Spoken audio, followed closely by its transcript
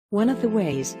One of the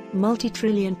ways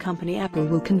multi-trillion company Apple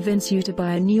will convince you to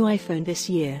buy a new iPhone this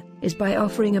year is by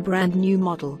offering a brand new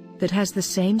model that has the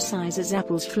same size as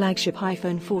Apple's flagship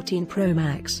iPhone 14 Pro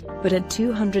Max, but at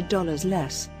 $200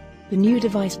 less. The new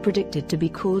device, predicted to be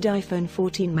called iPhone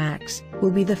 14 Max,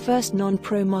 will be the first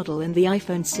non-Pro model in the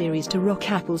iPhone series to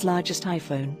rock Apple's largest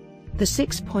iPhone. The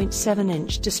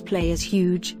 6.7-inch display is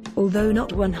huge, although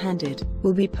not one-handed,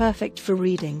 will be perfect for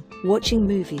reading, watching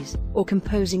movies, or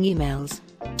composing emails.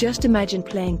 Just imagine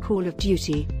playing Call of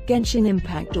Duty, Genshin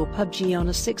Impact or PUBG on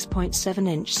a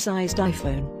 6.7-inch sized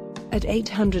iPhone. At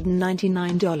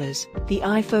 $899, the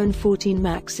iPhone 14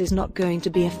 Max is not going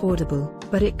to be affordable,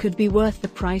 but it could be worth the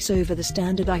price over the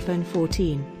standard iPhone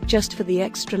 14, just for the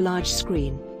extra large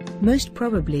screen. Most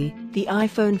probably, the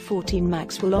iPhone 14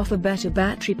 Max will offer better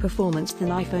battery performance than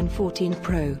iPhone 14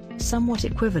 Pro, somewhat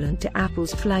equivalent to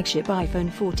Apple's flagship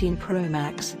iPhone 14 Pro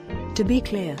Max. To be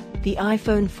clear, the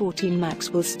iPhone 14 Max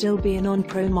will still be a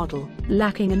non-Pro model,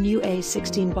 lacking a new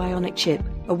A16 Bionic chip,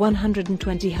 a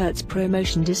 120Hz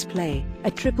ProMotion display,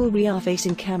 a triple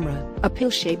rear-facing camera, a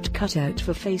pill-shaped cutout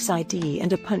for Face ID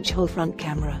and a punch-hole front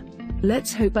camera.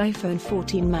 Let's hope iPhone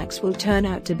 14 Max will turn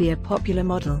out to be a popular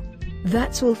model.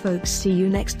 That's all folks, see you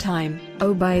next time.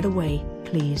 Oh, by the way,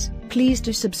 please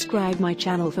do subscribe my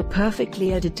channel for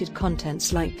perfectly edited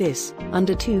contents like this,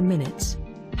 under 2 minutes.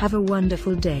 Have a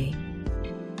wonderful day.